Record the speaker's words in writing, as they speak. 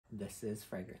this is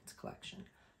Fragrance Collection.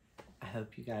 I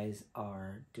hope you guys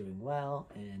are doing well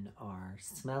and are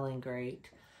smelling great.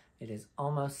 It is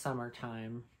almost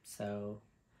summertime, so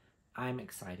I'm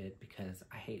excited because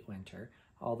I hate winter.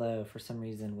 Although for some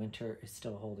reason winter is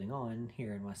still holding on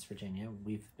here in West Virginia.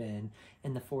 We've been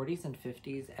in the 40s and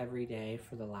 50s every day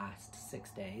for the last 6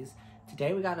 days.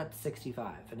 Today we got up to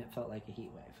 65 and it felt like a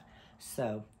heat wave.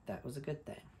 So that was a good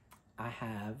thing. I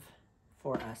have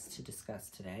for us to discuss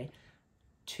today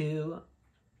 2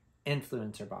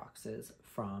 influencer boxes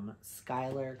from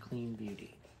SKYLAR Clean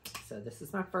Beauty. So this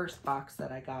is my first box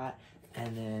that I got,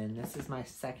 and then this is my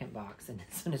second box, and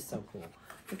this one is so cool.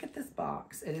 Look at this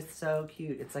box. It is so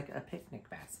cute. It's like a picnic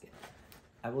basket.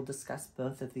 I will discuss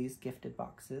both of these gifted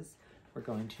boxes. We're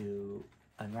going to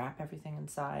unwrap everything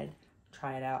inside,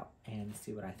 try it out, and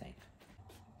see what I think.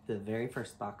 The very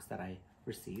first box that I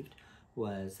received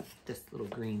was this little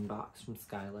green box from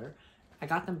SKYLAR. I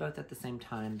got them both at the same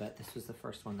time, but this was the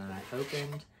first one that I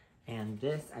opened. And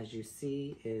this, as you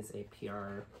see, is a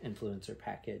PR influencer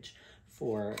package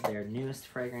for their newest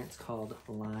fragrance called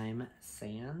Lime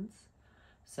Sands.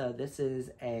 So this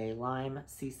is a lime,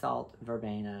 sea salt,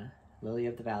 verbena, lily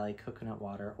of the valley, coconut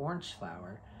water, orange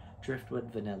flower,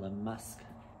 driftwood, vanilla, musk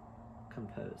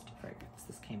composed fragrance.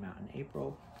 This came out in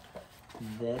April.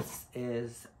 This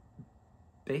is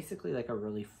basically like a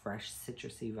really fresh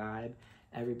citrusy vibe.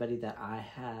 Everybody that I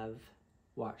have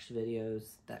watched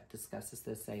videos that discusses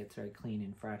this say it's very clean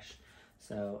and fresh.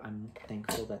 So I'm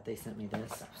thankful that they sent me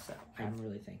this. So I'm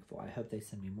really thankful. I hope they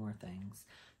send me more things.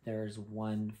 There's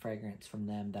one fragrance from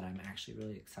them that I'm actually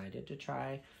really excited to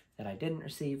try that I didn't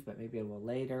receive, but maybe I will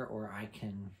later, or I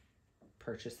can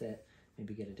purchase it,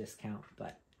 maybe get a discount.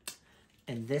 But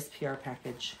in this PR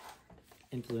package,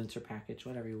 influencer package,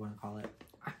 whatever you want to call it,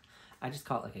 I just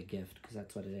call it like a gift because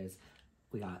that's what it is.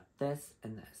 We got this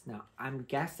and this. Now, I'm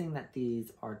guessing that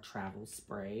these are travel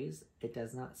sprays. It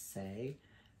does not say.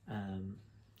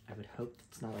 I would hope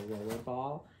it's not a roller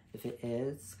ball. If it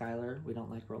is, SKYLAR, we don't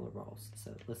like roller balls.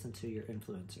 So listen to your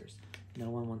influencers. No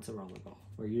one wants a roller ball.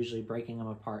 We're usually breaking them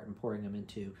apart and pouring them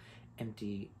into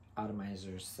empty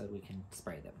atomizers so we can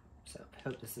spray them. So I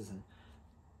hope this isn't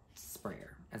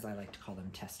sprayer, as I like to call them,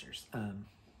 testers.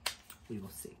 We will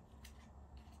see.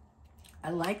 I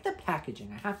like the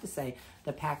packaging. I have to say,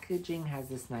 the packaging has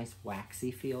this nice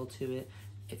waxy feel to it.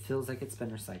 It feels like it's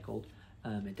been recycled.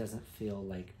 It doesn't feel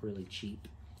like really cheap.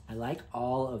 I like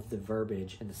all of the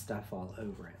verbiage and the stuff all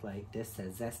over it. Like this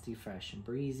says zesty, fresh, and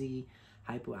breezy,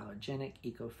 hypoallergenic,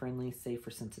 eco-friendly, safe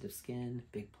for sensitive skin.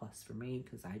 Big plus for me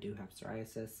because I do have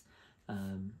psoriasis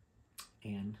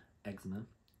and eczema.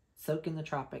 Soak in the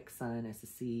tropic sun as the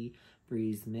sea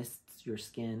breeze mists your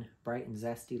skin. Bright and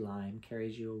zesty lime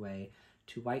carries you away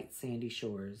to white sandy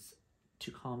shores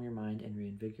to calm your mind and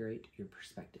reinvigorate your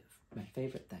perspective. My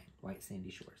favorite thing, white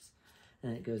sandy shores.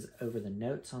 And it goes over the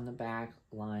notes on the back.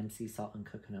 Lime, sea salt, and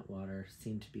coconut water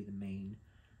seem to be the main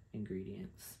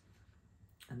ingredients.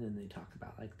 And then they talk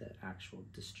about like the actual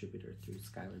distributor through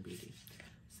SKYLAR Beauty.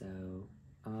 So,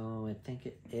 oh, I think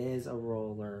it is a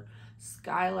roller.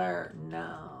 SKYLAR,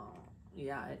 no.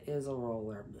 Yeah, it is a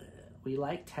roller. We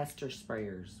like tester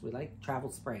sprayers. We like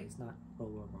travel sprays, not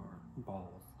roller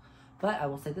balls. But I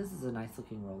will say this is a nice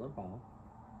looking roller ball.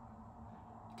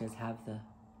 It does have the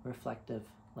reflective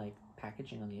like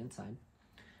packaging on the inside.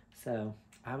 So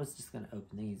I was just going to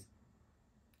open these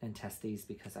and test these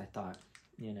because I thought,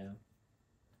 you know,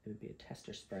 it would be a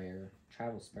tester sprayer,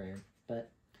 travel sprayer.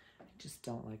 But I just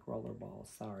don't like roller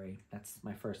balls. Sorry. That's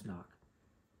my first knock.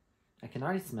 I can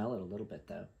already smell it a little bit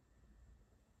though.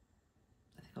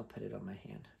 I think I'll put it on my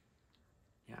hand.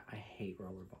 Yeah, I hate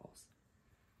roller balls.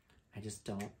 I just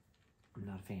don't. I'm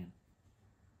not a fan.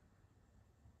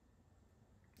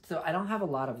 So I don't have a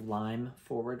lot of lime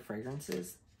forward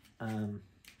fragrances.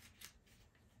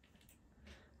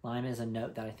 Lime is a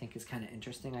note that I think is kind of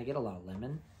interesting. I get a lot of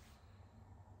lemon.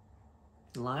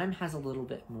 Lime has a little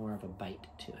bit more of a bite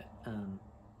to it.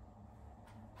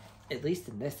 At least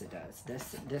in this it does.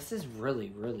 This is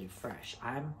really, really fresh.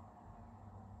 I'm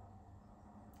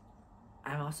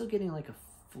also getting like a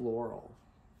floral.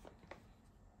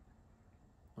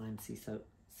 Lime, sea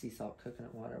salt,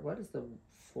 coconut water. What is the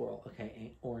floral?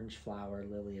 Okay, orange flower,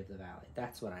 lily of the valley.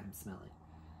 That's what I'm smelling.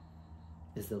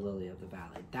 Is the lily of the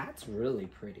valley. That's really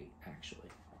pretty,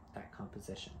 actually. That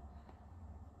composition.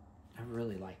 I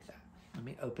really like that. Let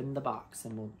me open the box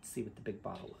and we'll see what the big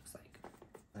bottle looks like.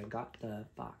 I got the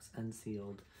box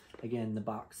unsealed. Again, the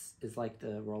box is like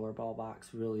the rollerball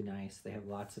box. Really nice. They have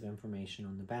lots of information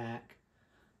on the back.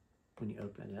 When you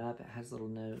open it up, it has little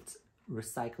notes.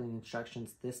 Recycling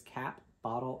instructions. This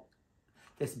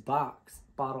box,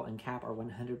 bottle, and cap are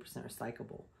 100%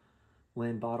 recyclable.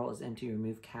 When bottle is empty,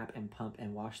 remove cap and pump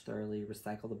and wash thoroughly.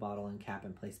 Recycle the bottle and cap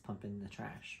and place pump in the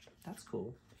trash. That's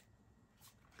cool.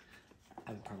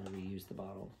 I would probably reuse the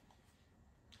bottle.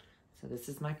 So this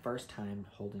is my first time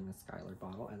holding a SKYLAR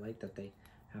bottle. I like that they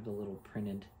have the little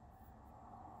printed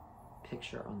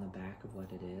picture on the back of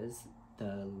what it is.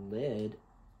 The lid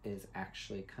is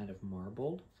actually kind of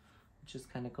marbled, which is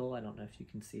kind of cool. I don't know if you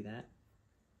can see that.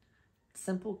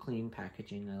 Simple, clean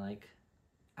packaging. I like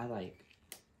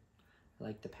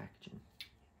the packaging.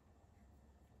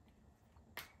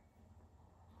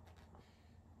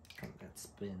 Oh, that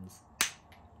spins.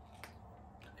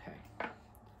 Okay.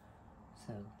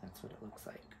 So that's what it looks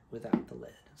like without the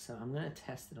lid. So I'm gonna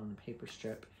test it on a paper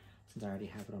strip since I already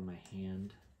have it on my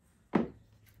hand.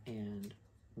 And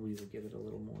we will give it a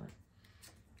little more.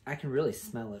 I can really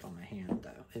smell it on my hand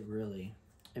though. It really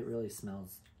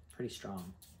smells pretty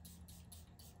strong.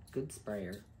 Good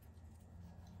sprayer.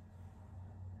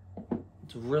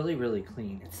 It's really, really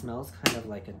clean. It smells kind of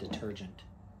like a detergent.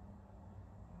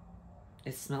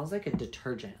 It smells like a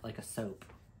detergent, like a soap.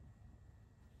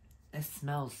 It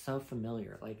smells so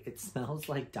familiar. Like, it smells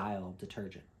like Dial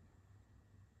detergent.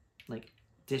 Like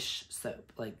dish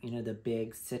soap. Like, you know, the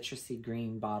big citrusy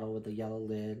green bottle with the yellow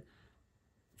lid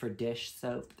for dish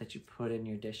soap that you put in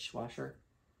your dishwasher.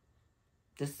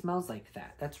 This smells like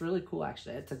that. That's really cool,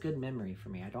 actually. It's a good memory for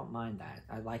me. I don't mind that.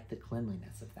 I like the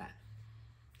cleanliness of that.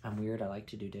 I'm weird. I like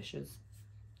to do dishes.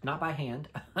 Not by hand.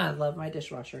 I love my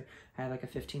dishwasher. I have like a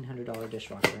 $1,500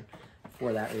 dishwasher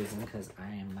for that reason, because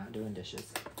I am not doing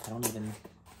dishes. I don't even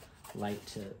like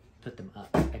to put them up.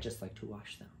 I just like to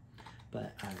wash them.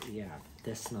 But yeah,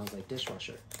 this smells like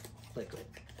dishwasher liquid.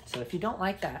 So if you don't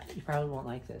like that, you probably won't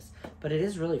like this. But it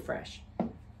is really fresh.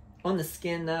 On the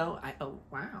skin though, oh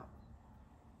wow.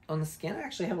 On the skin, I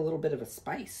actually have a little bit of a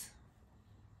spice.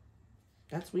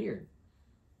 That's weird.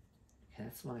 Okay,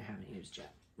 that's one I haven't used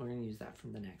yet. We're gonna use that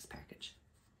from the next package.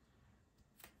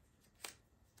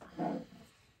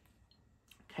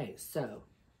 Okay, so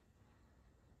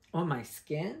on my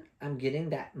skin, I'm getting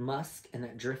that musk and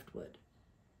that driftwood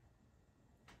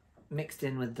mixed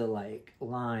in with the like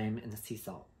lime and the sea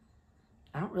salt.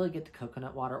 I don't really get the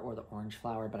coconut water or the orange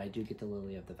flower, but I do get the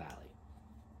lily of the valley.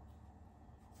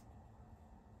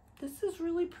 This is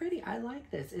really pretty. I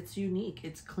like this. It's unique.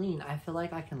 It's clean. I feel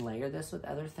like I can layer this with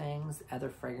other things, other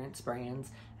fragrance brands,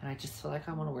 and I just feel like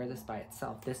I want to wear this by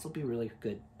itself. This will be really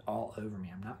good all over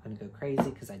me. I'm not going to go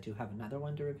crazy because I do have another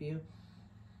one to review.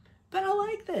 But I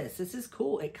like this. This is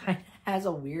cool. It kind of has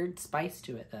a weird spice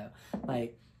to it, though.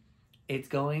 Like, it's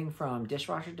going from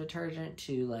dishwasher detergent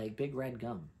to, like, big red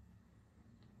gum.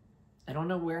 I don't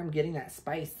know where I'm getting that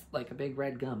spice, like a big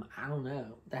red gum. I don't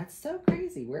know. That's so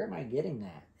crazy. Where am I getting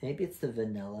that? Maybe it's the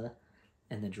vanilla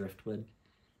and the driftwood.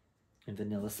 And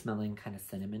vanilla smelling kind of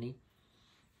cinnamony.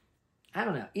 I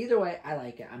don't know. Either way, I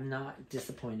like it. I'm not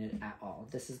disappointed at all.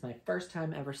 This is my first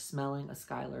time ever smelling a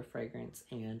SKYLAR fragrance,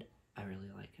 and I really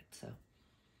like it. So,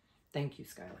 thank you,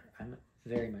 SKYLAR. I'm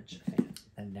very much a fan.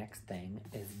 The next thing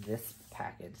is this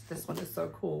package. This one is so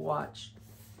cool. Watch.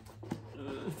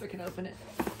 If I can open it.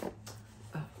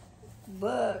 Oh,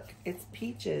 look, it's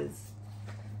peaches.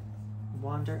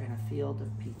 Wander in a field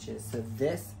of peaches. So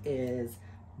this is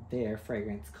their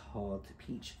fragrance called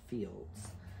Peach Fields.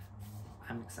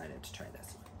 I'm excited to try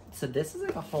this one. So this is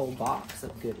like a whole box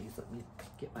of goodies. Let me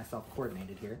get myself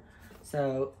coordinated here.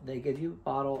 So they give you a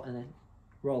bottle and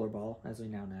a rollerball, as we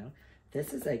now know.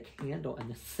 This is a candle and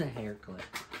this is a hair clip.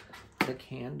 The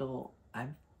candle, I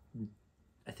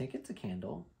think it's a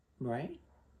candle, right?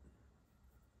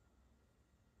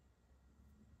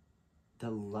 The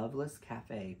Loveless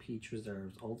Cafe Peach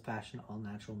Reserves, old-fashioned,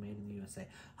 all-natural, made in the USA.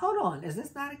 Hold on, is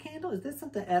this not a candle? Is this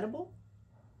something edible?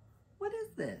 What is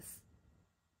this?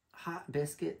 Hot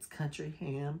biscuits, country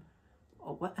ham.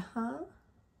 Oh, what, huh?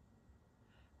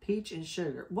 Peach and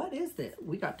sugar. What is this?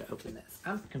 We got to open this.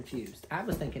 I'm confused. I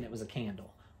was thinking it was a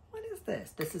candle. What is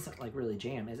this? This isn't like really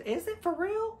jam. Is it for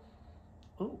real?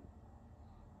 Oh.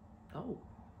 Oh.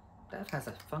 That has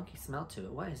a funky smell to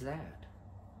it. What is that?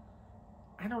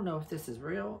 I don't know if this is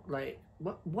real. Like,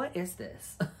 what is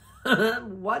this?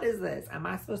 What is this? Am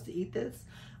I supposed to eat this?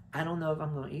 I don't know if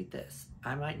I'm going to eat this.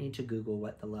 I might need to Google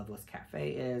what the Loveless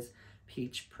Cafe is.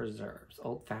 Peach preserves.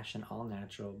 Old-fashioned,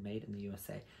 all-natural, made in the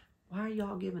USA. Why are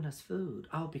y'all giving us food?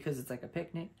 Oh, because it's like a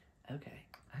picnic? Okay,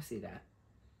 I see that.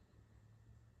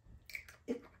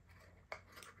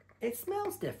 It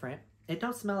smells different. It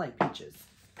don't smell like peaches.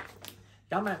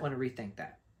 Y'all might want to rethink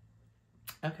that.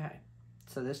 Okay.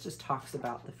 So this just talks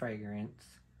about the fragrance.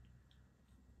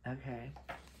 Okay.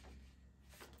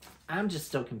 I'm just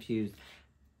still confused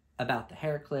about the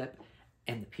hair clip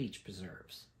and the peach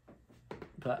preserves.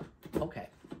 But Okay,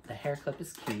 the hair clip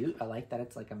is cute. I like that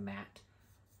it's like a matte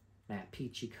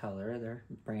peachy color. Their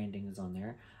branding is on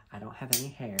there. I don't have any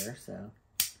hair, so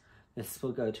this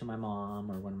will go to my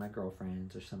mom or one of my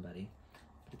girlfriends or somebody.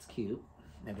 But it's cute.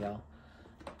 Maybe I'll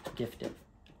gift it.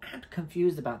 I'm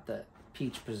confused about the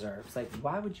peach preserves. Like,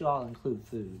 why would you all include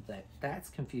food? Like, that's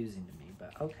confusing to me,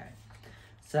 but okay.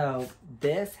 So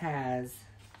this has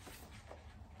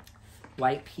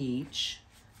white peach,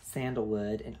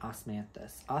 sandalwood, and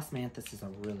osmanthus. Osmanthus is a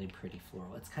really pretty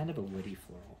floral. It's kind of a woody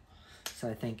floral. So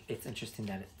I think it's interesting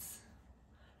that it's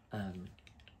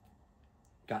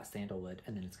got sandalwood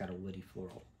and then it's got a woody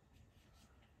floral.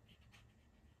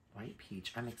 White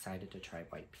peach. I'm excited to try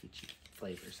white peachy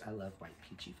flavors. I love white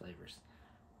peachy flavors.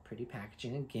 Pretty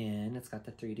packaging again. It's got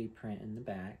the 3D print in the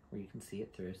back where you can see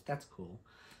it through. So that's cool.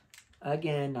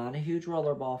 Again, not a huge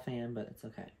rollerball fan, but it's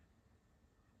okay.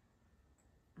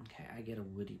 Okay, I get a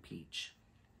woody peach.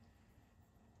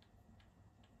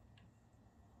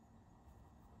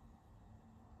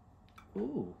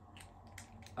 Ooh.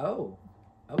 Oh,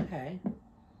 okay.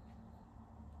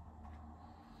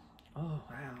 Oh,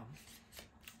 wow.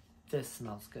 This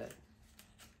smells good.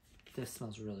 This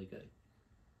smells really good.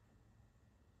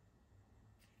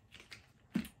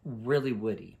 Really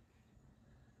woody.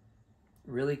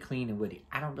 Really clean and woody.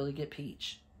 I don't really get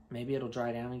peach. Maybe it'll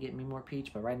dry down and get me more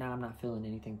peach, but right now I'm not feeling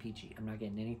anything peachy. I'm not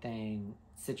getting anything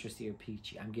citrusy or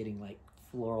peachy. I'm getting like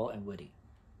floral and woody.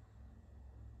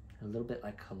 A little bit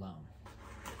like cologne.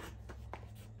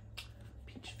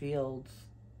 Peach Fields,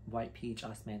 white peach,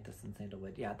 osmanthus, and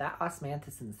sandalwood. Yeah, that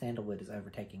osmanthus and sandalwood is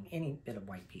overtaking any bit of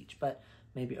white peach, but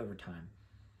maybe over time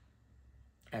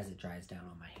as it dries down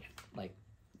on my hand. Like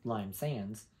Lime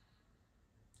Sands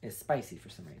is spicy for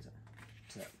some reason.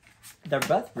 So they're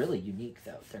both really unique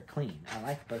though. They're clean. I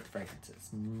like both fragrances.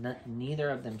 Neither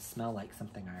of them smell like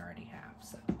something I already have.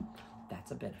 So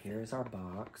that's a bit. Here's our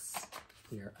box.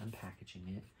 We are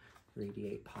unpackaging it.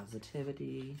 Radiate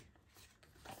positivity.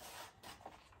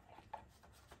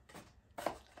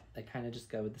 They kind of just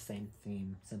go with the same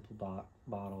theme. Simple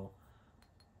bottle.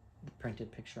 The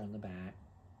printed picture on the back.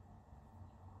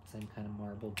 Same kind of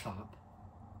marble top.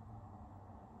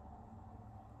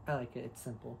 I like it. It's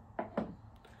simple.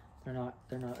 They're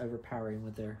not overpowering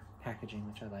with their packaging,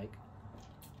 which I like.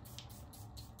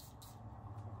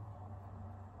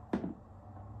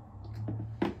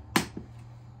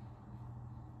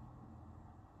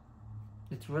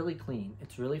 It's really clean.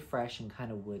 It's really fresh and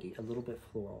kind of woody, a little bit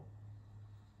floral.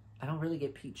 I don't really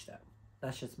get peach though.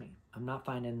 That's just me. I'm not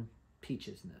finding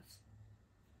peaches in this.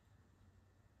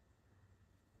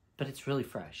 But it's really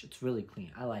fresh. It's really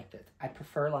clean. I liked it. I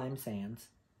prefer Lime Sands.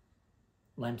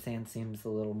 Lime Sands seems a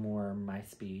little more my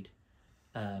speed.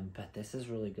 But this is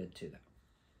really good too though.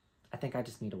 I think I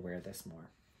just need to wear this more.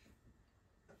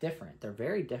 Different. They're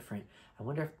very different. I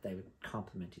wonder if they would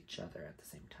complement each other at the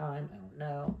same time. I don't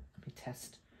know. Let me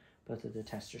test both of the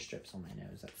tester strips on my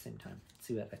nose at the same time.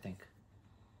 See what I think.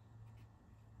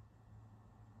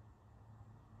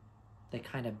 They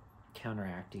kind of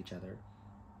counteract each other.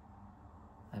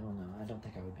 I don't know. I don't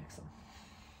think I would mix them.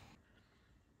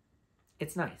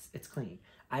 It's nice. It's clean.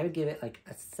 I would give it like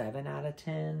a 7 out of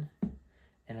 10.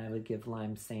 And I would give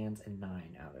Lime Sands a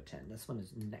 9 out of 10. This one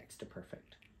is next to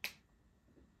perfect.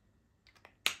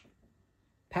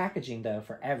 Packaging, though,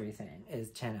 for everything is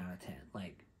 10 out of 10.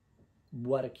 Like,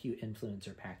 what a cute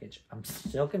influencer package. I'm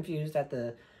still confused at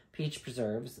the peach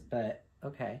preserves, but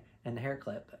okay. And the hair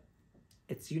clip.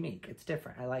 It's unique. It's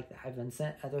different. I like that. I've been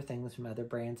sent other things from other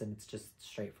brands, and it's just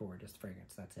straightforward, just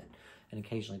fragrance. That's it. And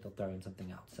occasionally they'll throw in something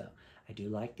else. So I do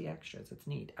like the extras. It's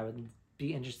neat. I would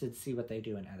be interested to see what they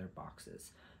do in other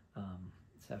boxes.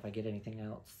 So if I get anything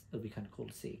else, it'll be kind of cool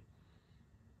to see.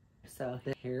 So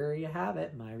here you have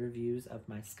it, my reviews of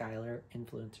my SKYLAR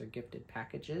influencer gifted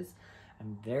packages.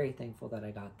 I'm very thankful that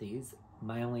I got these.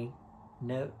 My only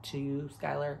note to you,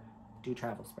 SKYLAR, do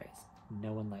travel sprays.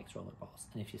 No one likes rollerballs.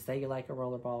 And if you say you like a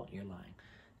rollerball, you're lying.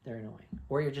 They're annoying.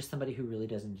 Or you're just somebody who really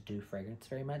doesn't do fragrance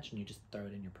very much and you just throw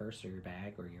it in your purse or your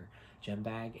bag or your gym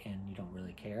bag and you don't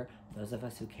really care. Those of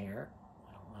us who care,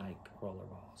 we don't like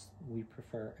rollerballs. We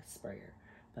prefer a sprayer.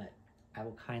 But I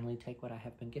will kindly take what I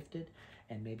have been gifted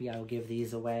and maybe I will give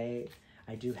these away.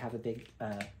 I do have a big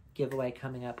giveaway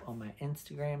coming up on my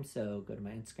Instagram, so go to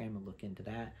my Instagram and look into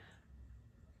that.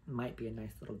 Might be a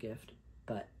nice little gift,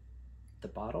 but the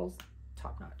bottles,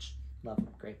 top notch. Love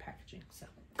them. Great packaging. So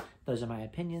those are my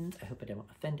opinions. I hope I don't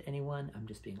offend anyone. I'm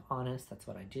just being honest. That's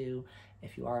what I do.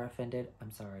 If you are offended,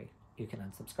 I'm sorry. You can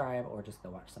unsubscribe or just go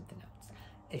watch something else.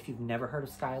 If you've never heard of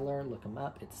SKYLAR, look them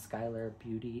up. It's SKYLAR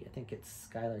Beauty. I think it's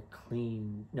SKYLAR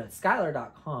Clean. No, it's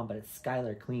SKYLAR.com, but it's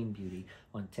SKYLAR Clean Beauty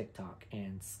on TikTok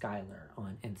and SKYLAR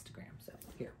on Instagram. So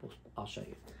here, I'll show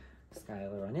you.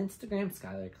 SKYLAR on Instagram,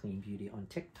 SKYLAR Clean Beauty on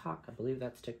TikTok. I believe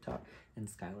that's TikTok, and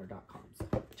SKYLAR.com.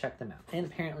 So check them out. And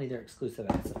apparently they're exclusive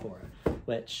at Sephora,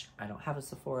 which I don't have a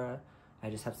Sephora. I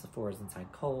just have Sephora's inside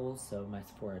Kohl's, so my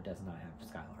Sephora does not have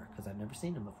SKYLAR because I've never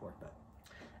seen them before, but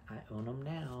I own them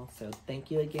now. So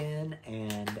thank you again,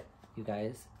 and you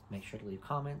guys make sure to leave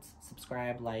comments,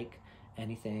 subscribe, like,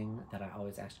 anything that I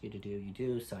always ask you to do, you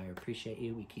do. So I appreciate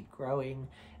you. We keep growing,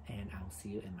 and I will see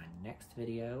you in my next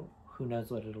video. Who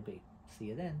knows what it'll be. See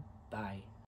you then. Bye.